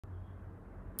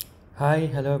Hi,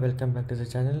 hello, welcome back to the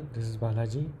channel. This is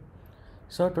Balaji.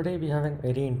 So today we have a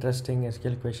very interesting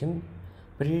SQL question,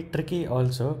 pretty tricky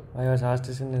also. I was asked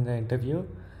this in the interview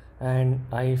and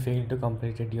I failed to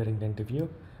complete it during the interview.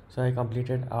 So I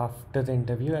completed after the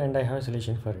interview and I have a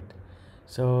solution for it.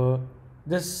 So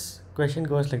this question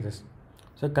goes like this.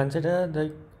 So consider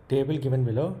the table given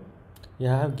below. You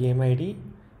have game ID, you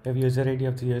have user ID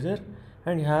of the user,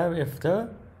 and you have if the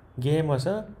game was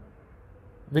a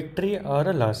victory or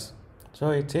a loss.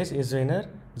 So it says is winner,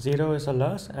 0 is a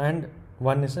loss and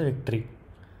 1 is a victory.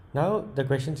 Now the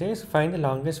question says find the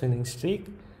longest winning streak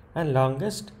and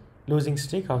longest losing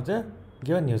streak of the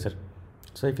given user.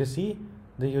 So if you see,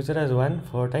 the user has won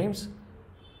 4 times,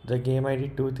 the game ID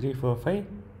 2, 3, 4, 5,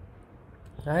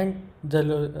 and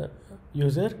the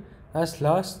user has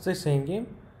lost the same game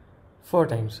 4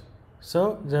 times.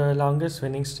 So the longest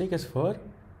winning streak is 4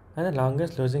 and the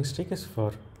longest losing streak is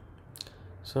 4.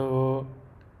 So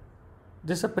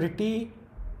this is a pretty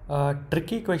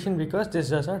tricky question because this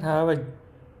does not have a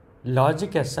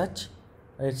logic as such.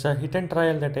 It's a hit and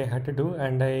trial that I had to do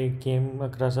and I came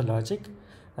across a logic,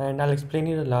 and I'll explain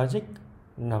you the logic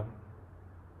now.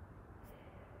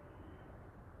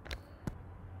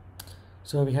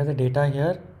 So we have the data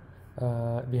here,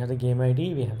 we have the game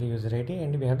ID, we have the user ID,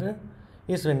 and we have the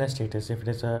is winner status if it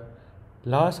is a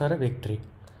loss or a victory.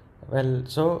 Well,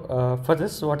 so for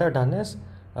this what I've done is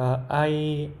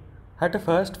I had to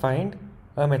first find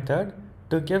a method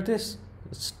to give this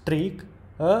streak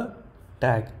a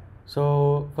tag.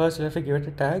 So first we have to give it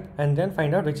a tag and then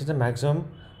find out which is the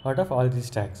maximum out of all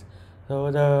these tags. So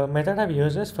the method I've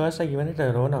used is first I given it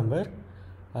a row number.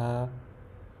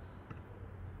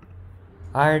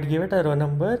 I'd give it a row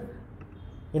number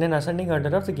in an ascending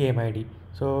order of the game ID.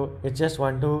 So it's just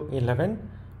 1 to 11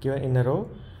 given in a row,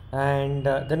 and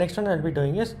the next one I'll be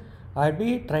doing is I'll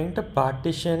be trying to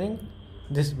partitioning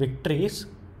these victories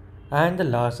and the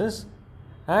losses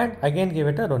and again give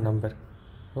it a row number.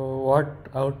 So what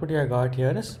output I got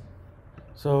here is,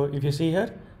 so if you see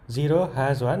here, 0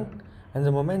 has 1, and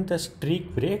the moment the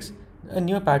streak breaks, a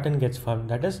new pattern gets formed,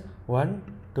 that is 1,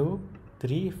 2,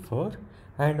 3, 4,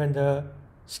 and when the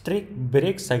streak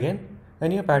breaks again, a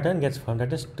new pattern gets formed,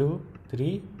 that is 2,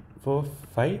 3, 4,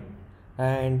 5,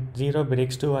 and 0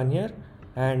 breaks to 1 here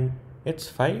and it's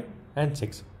 5 and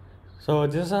 6. So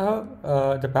this is how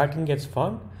the pattern gets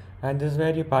formed, and this is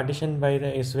where you partition by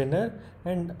the is winner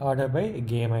and order by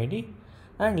game ID,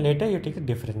 and later you take the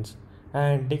difference,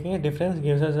 and taking a difference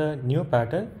gives us a new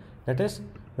pattern, that is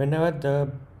whenever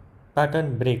the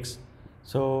pattern breaks.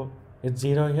 So it's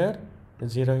 0 here,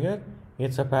 it's 0 here,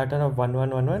 it's a pattern of 1 1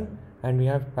 1 1, and we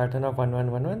have pattern of 1 1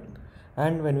 1 1,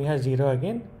 and when we have 0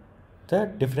 again, the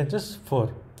difference is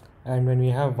 4, and when we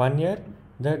have 1 here,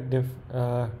 the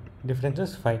difference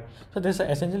is 5. So this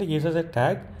essentially gives us a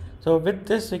tag. So with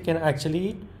this we can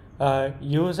actually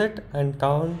use it and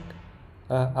count,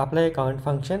 apply a count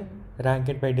function, rank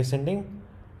it by descending,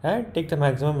 and take the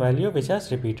maximum value which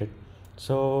has repeated.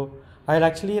 So I'll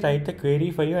actually write the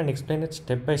query for you and explain it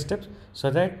step by step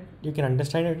so that you can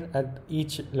understand it at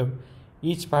each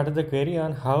part of the query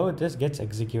on how this gets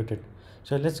executed.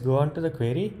 So let's go on to the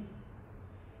query.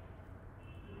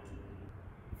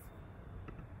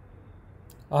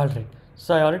 Alright,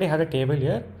 so I already have a table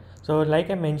here. So like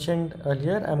I mentioned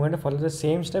earlier, I'm going to follow the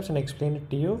same steps and explain it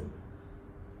to you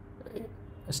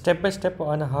step by step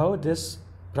on how this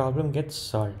problem gets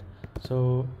solved.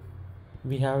 So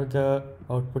we have the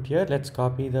output here. Let's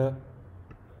copy the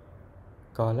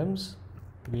columns,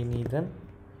 we need them,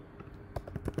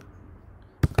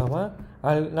 comma,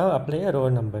 I'll now apply a row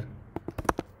number,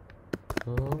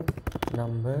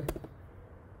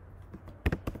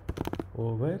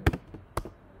 over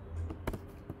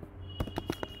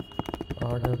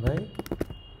order by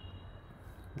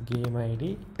game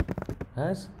ID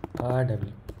as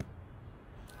RW.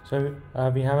 So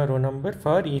we have a row number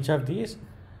for each of these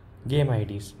game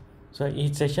IDs. So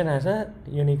each session has a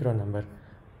unique row number.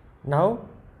 Now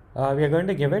we are going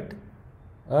to give it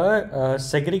a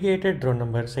segregated row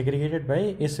number, segregated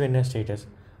by is winner status.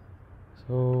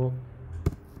 So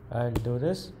I'll do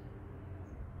this,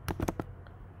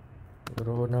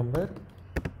 row number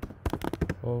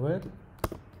over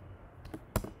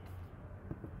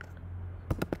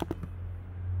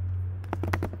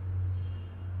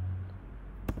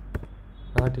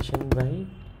partition by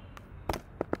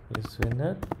is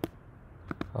winner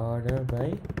order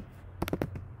by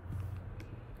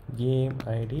game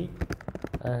ID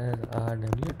as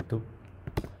RW2.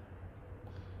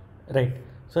 Right.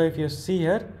 So if you see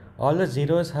here, all the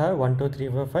zeros have 1 2 3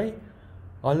 4 5,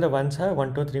 all the ones have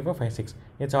 1 2 3 4 5 6.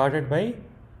 It's ordered by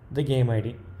the game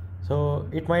ID. So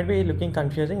it might be looking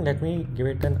confusing. Let me give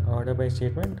it an order by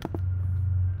statement.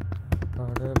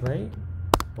 Order by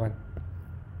 1.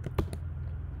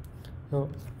 So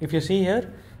if you see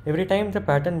here, every time the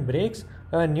pattern breaks,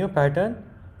 a new pattern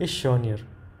is shown here.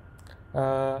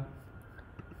 Yeah,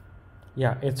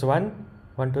 it's 1,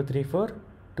 1, 2, 3, 4,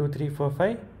 2, 3, 4,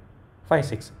 5, 5,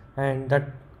 6, and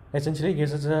that essentially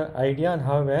gives us an idea on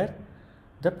how where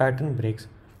the pattern breaks.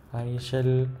 I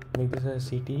shall make this a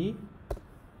CTE.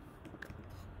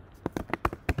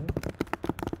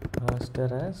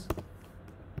 Master as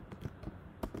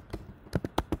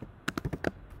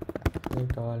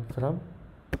it all from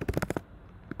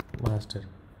master.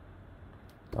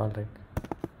 Alright,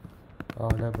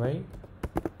 order by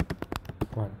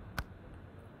 1.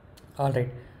 Alright,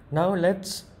 now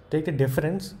let's take the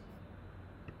difference.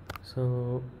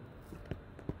 So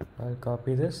I'll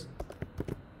copy this,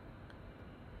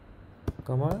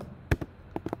 comma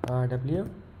RW,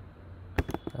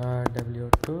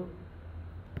 RW2.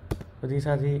 So these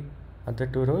are the other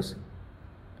 2 rows,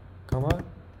 comma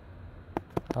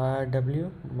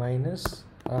RW minus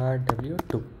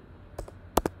RW2.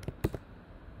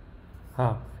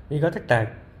 We got a tag.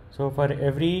 So for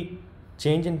every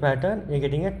change in pattern, we're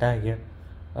getting a tag here.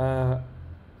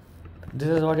 This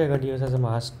is what you're going to use as a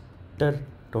master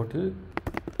total.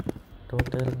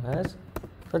 Total as,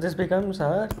 so this becomes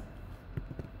our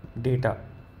data.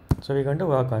 So we're going to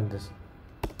work on this.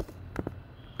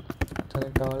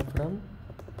 Select all from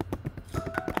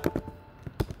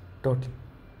total.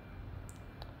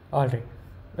 Alright,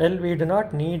 well, we do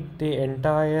not need the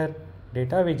entire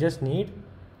data, we just need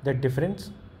the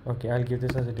difference. Okay, I'll give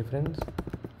this as a difference.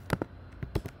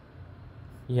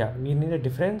 Yeah, we need a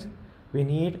difference. We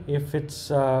need if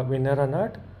it's winner or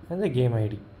not, and the game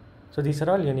ID. So these are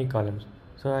all unique columns.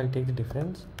 So I'll take the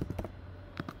difference,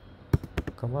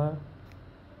 comma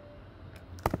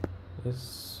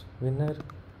is winner,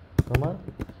 comma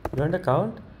you want to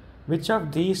count which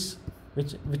of these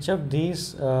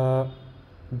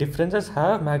differences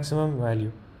have maximum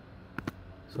value.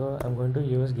 So I'm going to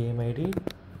use game ID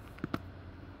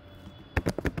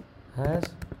has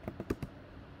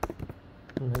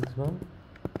maximum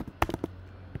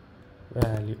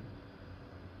value.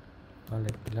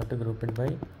 Alright, we'll have to group it by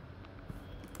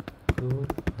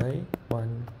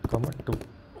 1, 2.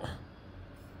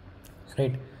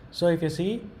 Right, so if you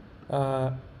see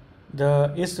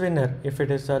the is winner, if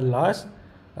it is a loss,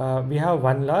 we have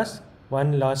one loss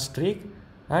streak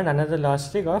and another loss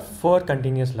streak of 4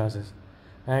 continuous losses,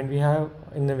 and we have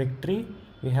in the victory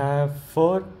we have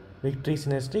 4 victories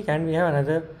in a streak, and we have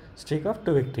another streak of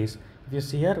 2 victories. If you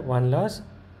see here, 1 loss,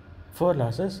 4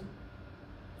 losses,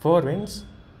 4 wins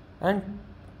and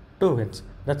 2 wins.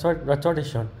 That's what is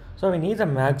shown. So we need the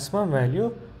maximum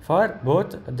value for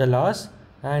both the loss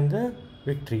and the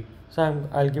victory. So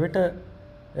I'll give it a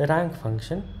rank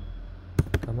function,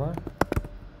 comma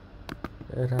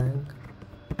rank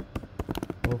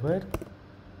over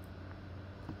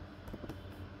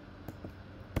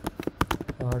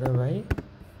order by.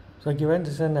 So given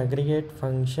this is an aggregate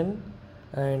function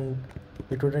and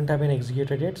it wouldn't have been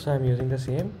executed yet, so I'm using the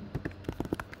same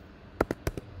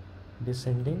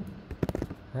descending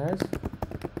as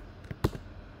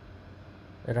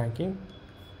ranking.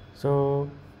 So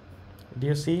do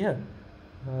you see here?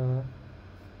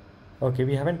 Okay,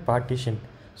 we haven't partitioned,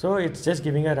 so it's just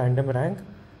giving a random rank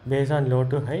based on low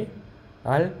to high.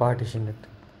 I'll partition it.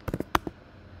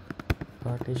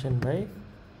 Partition by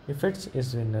if it's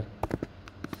is winner.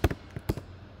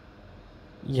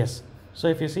 Yes. So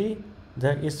if you see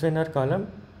the is winner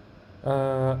column,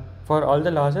 for all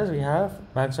the losses we have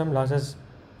maximum losses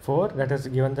 4, that is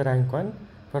given the rank 1.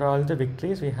 For all the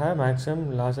victories we have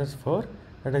maximum losses 4,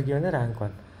 that is given the rank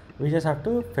 1. We just have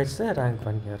to fetch the rank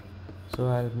 1 here. So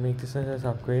I'll make this as a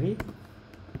subquery.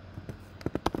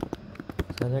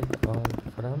 Select all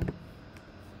from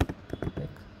X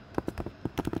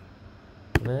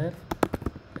where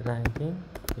ranking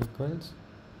equals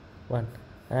 1,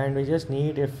 and we just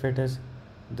need if it is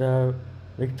the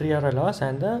victory or a loss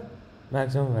and the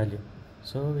maximum value.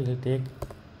 So we will take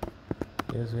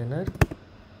is winner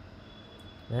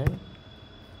and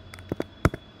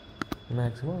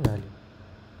maximum value.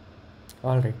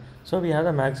 Alright, so we have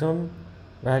the maximum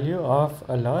value of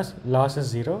a loss is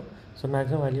 0, so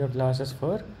maximum value of loss is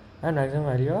 4 and maximum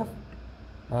value of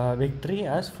victory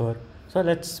as 4. So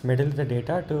let's model the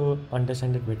data to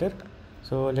understand it better.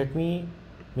 So let me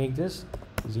make this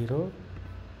 0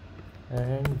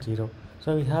 and 0.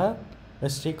 So we have a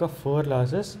streak of 4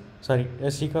 losses,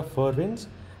 a streak of 4 wins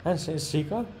and a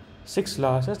streak of 6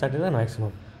 losses, that is the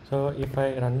maximum. So if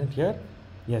I run it here,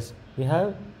 yes, we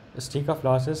have streak of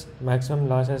losses, maximum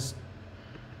loss as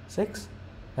 6,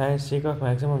 and streak of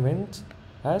maximum wins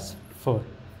as 4.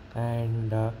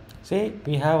 And say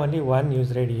we have only one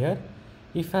user ID here.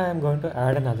 If I am going to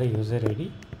add another user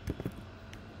ID,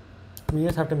 we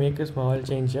just have to make a small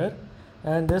change here,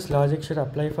 and this logic should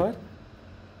apply for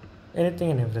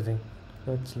anything and everything.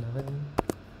 So it's 11,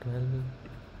 12,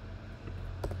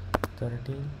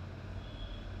 13.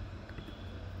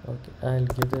 Okay, I'll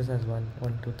give this as 1,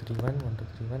 1, 2, 3, 1, 1, 2,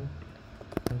 3, 1,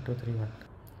 1, 2, 3, 1.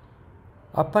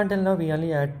 Up until now, we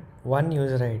only had one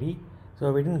user ID,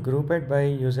 so we didn't group it by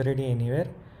user ID anywhere.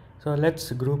 So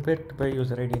let's group it by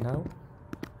user ID now.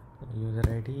 User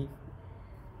ID.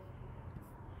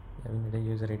 We need a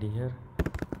user ID here.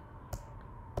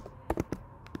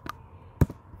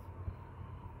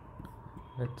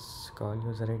 Let's call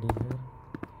user ID here,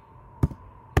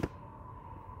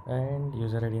 and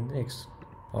user ID in the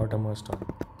outermost one.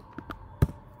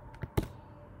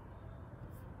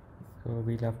 So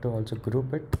we'll have to also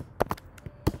group it.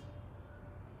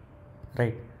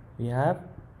 Right, we have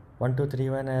 1, 2, 3,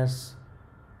 1 as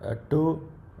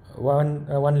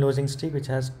one losing streak which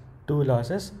has 2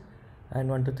 losses, and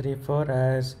 1, 2, 3, 4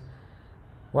 as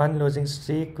one losing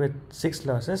streak with 6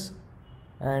 losses,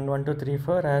 and 1, 2, 3,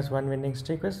 4 as one winning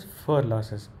streak with 4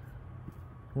 losses.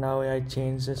 Now I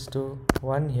change this to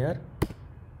 1 here.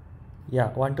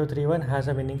 Yeah, 1, 2, 3, 1 has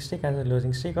a winning streak and a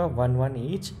losing streak of 1, 1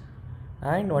 each,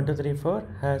 and 1, 2, 3, 4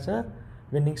 has a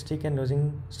winning streak and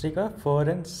losing streak of 4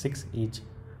 and 6 each.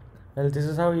 Well, this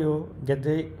is how you get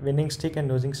the winning streak and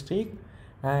losing streak.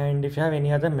 And if you have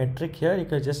any other metric here, you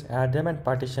can just add them and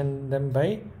partition them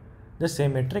by the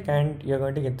same metric, and you're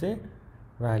going to get the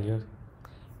values.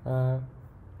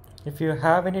 If you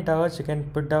have any doubts, you can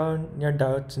put down your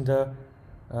doubts in the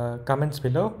comments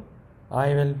below.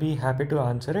 I will be happy to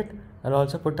answer it. I'll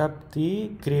also put up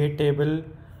the create table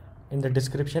in the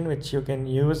description, which you can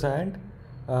use and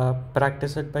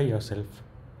practice it by yourself.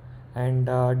 And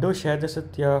do share this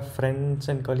with your friends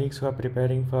and colleagues who are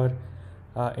preparing for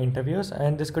interviews,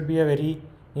 and this could be a very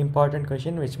important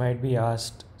question which might be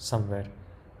asked somewhere.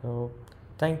 So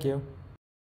thank you.